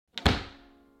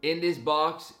In this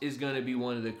box is gonna be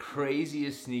one of the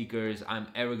craziest sneakers I'm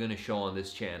ever gonna show on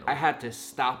this channel. I had to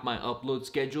stop my upload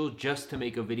schedule just to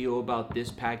make a video about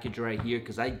this package right here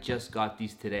because I just got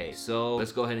these today. So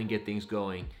let's go ahead and get things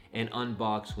going and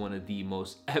unbox one of the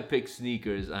most epic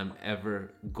sneakers I'm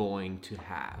ever going to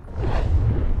have.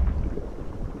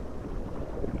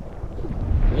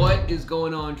 What is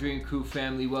going on, Dream Crew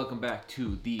family? Welcome back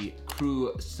to the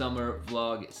Crew Summer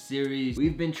Vlog series.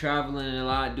 We've been traveling a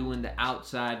lot, doing the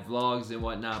outside vlogs and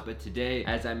whatnot, but today,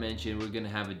 as I mentioned, we're gonna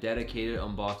have a dedicated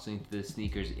unboxing to the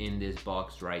sneakers in this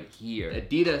box right here.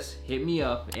 Adidas hit me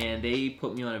up and they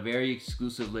put me on a very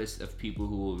exclusive list of people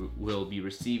who will be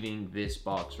receiving this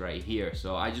box right here.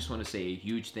 So I just wanna say a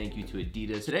huge thank you to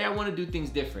Adidas. Today I wanna do things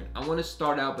different. I wanna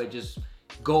start out by just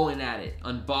going at it,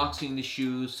 unboxing the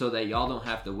shoes so that y'all don't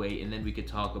have to wait, and then we could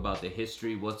talk about the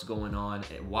history, what's going on,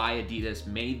 and why Adidas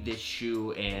made this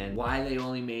shoe, and why they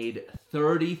only made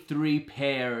 33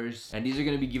 pairs. And these are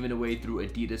gonna be given away through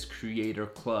Adidas Creator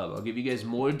Club. I'll give you guys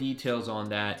more details on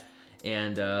that.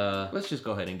 And let's just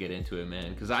go ahead and get into it,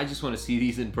 man, because I just want to see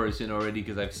these in person already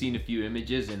because I've seen a few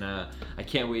images and I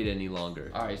can't wait any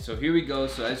longer. All right, so here we go.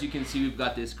 So as you can see, we've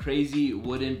got this crazy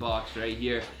wooden box right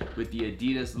here with the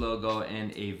Adidas logo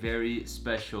and a very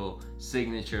special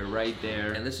signature right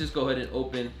there. And let's just go ahead and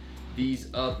open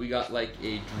these up. We got like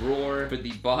a drawer for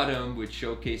the bottom which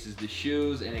showcases the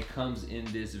shoes, and it comes in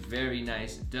this very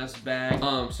nice dust bag.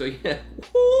 So yeah,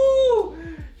 woo!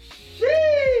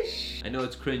 Sheesh! I know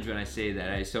it's cringe when I say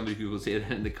that. So many people say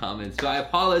that in the comments, so I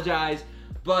apologize,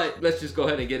 but let's just go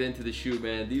ahead and get into the shoe,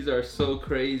 man. These are so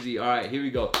crazy. All right, here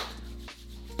we go.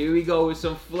 Here we go with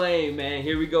some flame, man.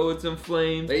 Here we go with some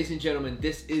flame. Ladies and gentlemen,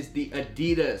 this is the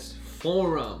Adidas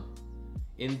Forum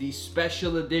in the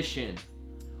special edition.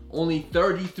 Only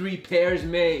 33 pairs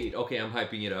made. Okay, I'm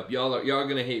hyping it up. Y'all are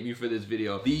gonna hate me for this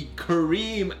video. The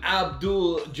Kareem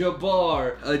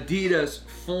Abdul-Jabbar Adidas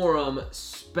Forum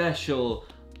Special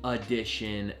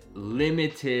Edition,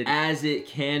 limited as it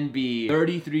can be.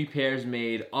 33 pairs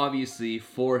made, obviously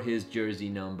for his jersey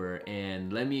number.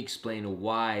 And let me explain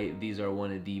why these are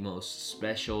one of the most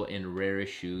special and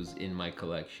rarest shoes in my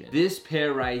collection. This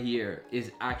pair right here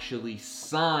is actually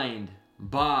signed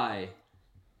by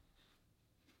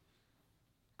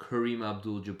Kareem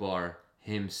Abdul-Jabbar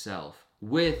himself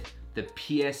with the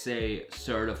PSA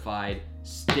certified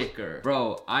sticker.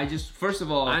 Bro, first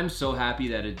of all, I'm so happy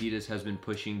that Adidas has been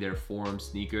pushing their Forum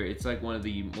sneaker. It's like one of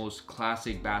the most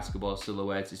classic basketball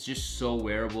silhouettes. It's just so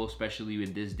wearable, especially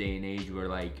in this day and age where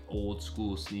like old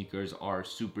school sneakers are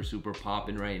super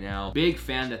popping right now. Big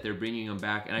fan that they're bringing them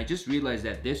back. And I just realized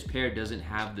that this pair doesn't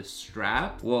have the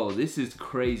strap. Whoa, this is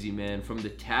crazy, man. From the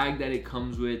tag that it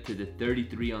comes with to the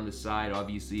 33 on the side,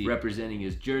 obviously representing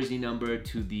his jersey number,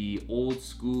 to the old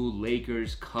school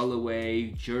Lakers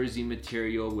colorway jersey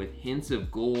material with hints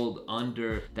of gold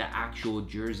under the actual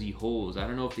jersey holes. I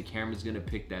don't know if the camera's gonna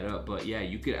pick that up, but yeah,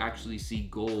 you could actually see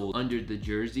gold under the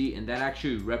jersey, and that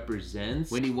actually represents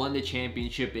when he won the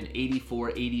championship in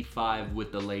 84-85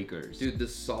 with the Lakers. Dude, the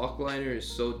sock liner is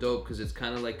so dope because it's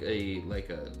kind of like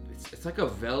it's like a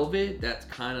velvet that's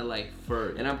kind of like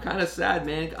fur, and I'm kind of sad,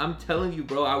 man. I'm telling you,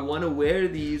 bro, I want to wear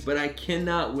these, but I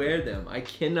cannot wear them. I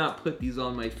cannot put these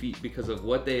on my feet because of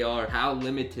what they are, how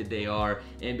limited they are,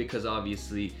 and because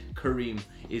obviously Kareem's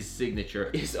signature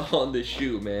is on the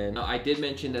shoe, man. Now, I did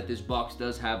mention that this box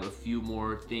does have a few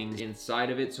more things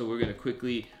inside of it, so we're gonna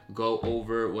quickly go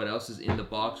over what else is in the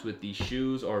box with these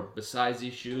shoes, or besides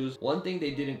these shoes. One thing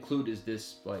they did include is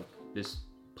this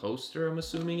poster, I'm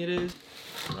assuming it is.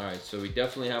 All right, so we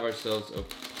definitely have ourselves a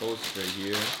poster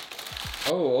here.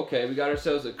 Oh, okay, we got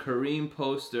ourselves a Kareem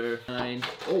poster.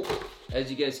 Oh, as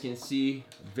you guys can see,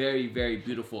 very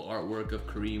beautiful artwork of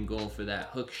Kareem going for that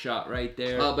hook shot right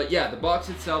there. But yeah, the box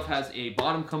itself has a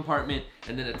bottom compartment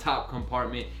and then a top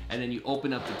compartment, and then you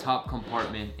open up the top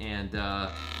compartment and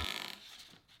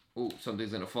oh,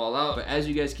 something's gonna fall out. But as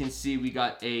you guys can see, we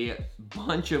got a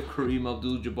bunch of Kareem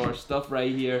Abdul-Jabbar stuff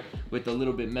right here with a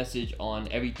little bit message on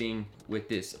everything with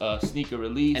this sneaker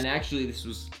release. And actually, this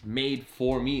was made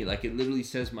for me. Like, it literally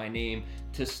says my name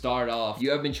to start off.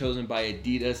 You have been chosen by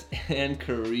Adidas and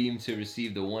Kareem to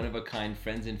receive the one-of-a-kind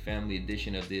friends and family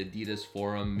edition of the Adidas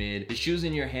Forum Mid. The shoes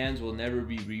in your hands will never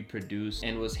be reproduced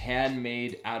and was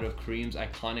handmade out of Kareem's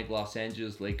iconic Los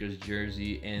Angeles Lakers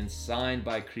jersey and signed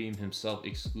by Kareem himself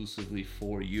exclusively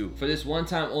for you. For this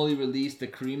one-time only release, the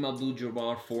Kareem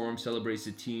Abdul-Jabbar Forum celebrates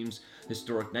the team's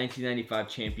historic 1995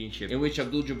 championship, in which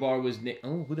Abdul-Jabbar was named,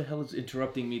 oh, who the hell is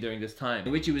interrupting me during this time?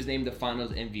 In which he was named the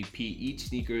finals MVP. Each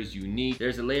sneaker is unique.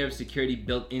 There's a layer of security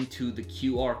built into the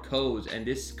QR codes, and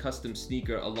this custom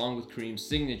sneaker, along with Kareem's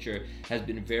signature, has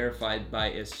been verified by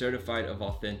a certified of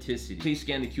authenticity. Please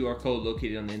scan the QR code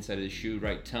located on the inside of the shoe,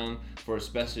 right tongue, for a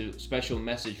special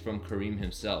message from Kareem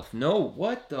himself. No,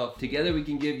 what the? Together we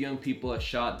can give young people a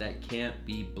shot that can't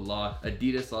be blocked.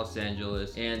 Adidas Los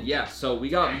Angeles. And yeah, so we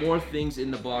got more things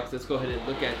in the box. Let's go ahead and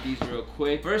look at these real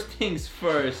quick. First things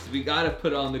first, we gotta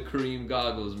put on the Kareem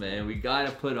goggles, man. We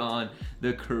gotta put on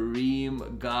the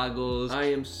Kareem goggles. I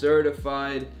am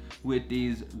certified with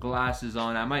these glasses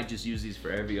on. I might just use these for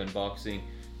every unboxing,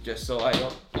 just so I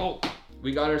don't, oh.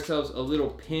 We got ourselves a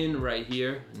little pin right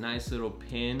here. Nice little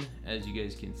pin, as you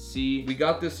guys can see. We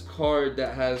got this card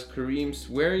that has Kareem's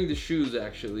wearing the shoes,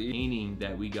 actually. Painting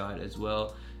that we got as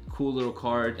well. Cool little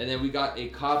card. And then we got a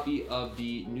copy of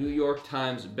the New York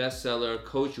Times bestseller,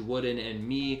 Coach Wooden and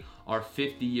Me, our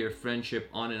 50-year friendship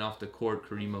on and off the court,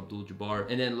 Kareem Abdul-Jabbar.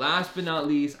 And then last but not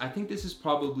least, I think this is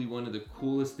probably one of the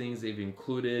coolest things they've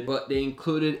included, but they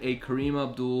included a Kareem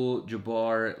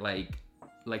Abdul-Jabbar like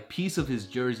piece of his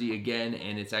jersey again,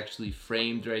 and it's actually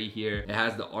framed right here. It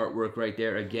has the artwork right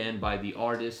there again by the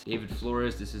artist David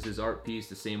Flores. This is his art piece,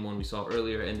 the same one we saw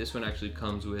earlier, and this one actually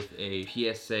comes with a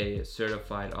PSA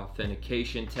certified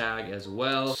authentication tag as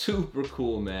well. Super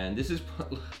cool, man. This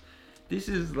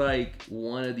is like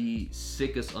one of the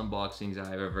sickest unboxings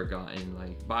I've ever gotten,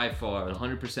 like by far.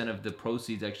 100% of the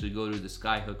proceeds actually go to the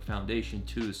Skyhook Foundation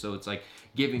too, so it's like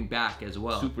giving back as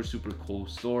well. Super, super cool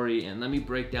story. And let me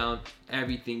break down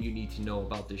everything you need to know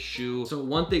about this shoe. So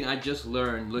one thing I just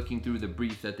learned looking through the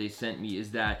brief that they sent me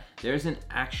is that there's an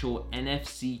actual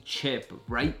NFC chip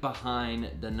right behind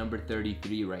the number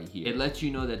 33 right here. It lets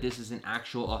you know that this is an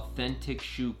actual authentic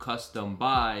shoe custom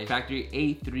by factory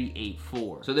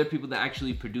A384. So there are people that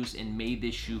actually produced and made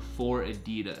this shoe for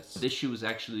Adidas. This shoe was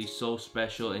actually so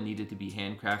special and needed to be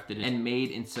handcrafted and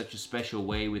made in such a special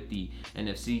way with the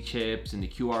NFC chips and the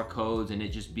QR codes, and it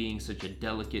just being such a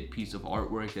delicate piece of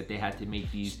artwork that they had to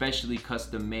make these specially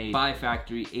custom made by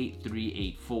factory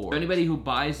 8384. So anybody who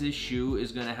buys this shoe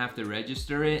is gonna have to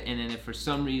register it, and then if for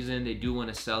some reason they do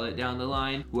want to sell it down the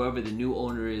line, whoever the new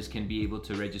owner is can be able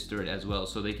to register it as well,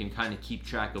 so they can kind of keep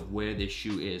track of where this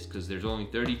shoe is, because there's only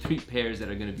 33 pairs that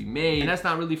are going to be made, and that's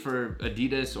not really for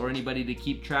Adidas or anybody to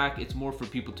keep track. It's more for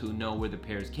people to know where the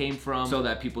pairs came from, so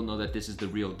that people know that this is the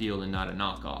real deal and not a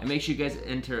knockoff. And make sure you guys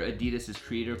enter Adidas's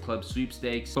Creator Club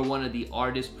sweepstakes for one of the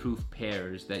artist proof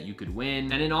pairs that you could win.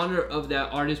 And in honor of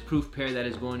that artist proof pair that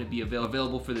is going to be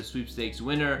available for the sweepstakes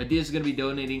winner, Adidas is going to be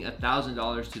donating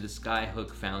 $1,000 to the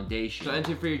Skyhook Foundation. So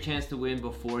enter for your chance to win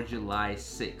before July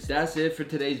 6th. That's it for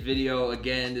today's video.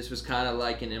 Again, this was kind of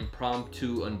like an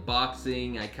impromptu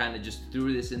unboxing. I kind of just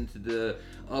threw this into the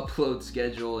upload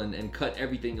schedule and cut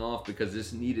everything off because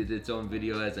this needed its own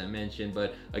video, as I mentioned.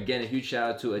 But again, a huge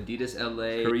shout out to Adidas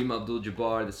LA, Kareem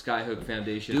Abdul-Jabbar, the Skyhook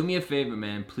Foundation. Do me a favor,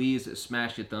 man, please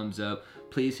smash your thumbs up.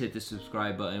 Please hit the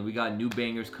subscribe button. We got new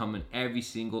bangers coming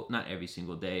not every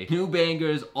single day. New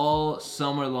bangers all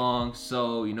summer long.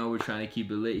 So, you know, we're trying to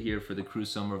keep it lit here for the Crew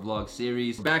Summer Vlog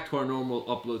series. Back to our normal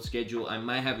upload schedule. I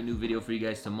might have a new video for you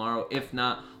guys tomorrow. If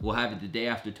not, we'll have it the day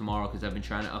after tomorrow because I've been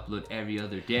trying to upload every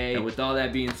other day. And with all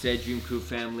that being said, Dream Crew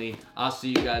family, I'll see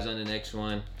you guys on the next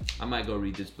one. I might go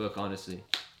read this book, honestly.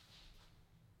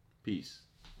 Peace.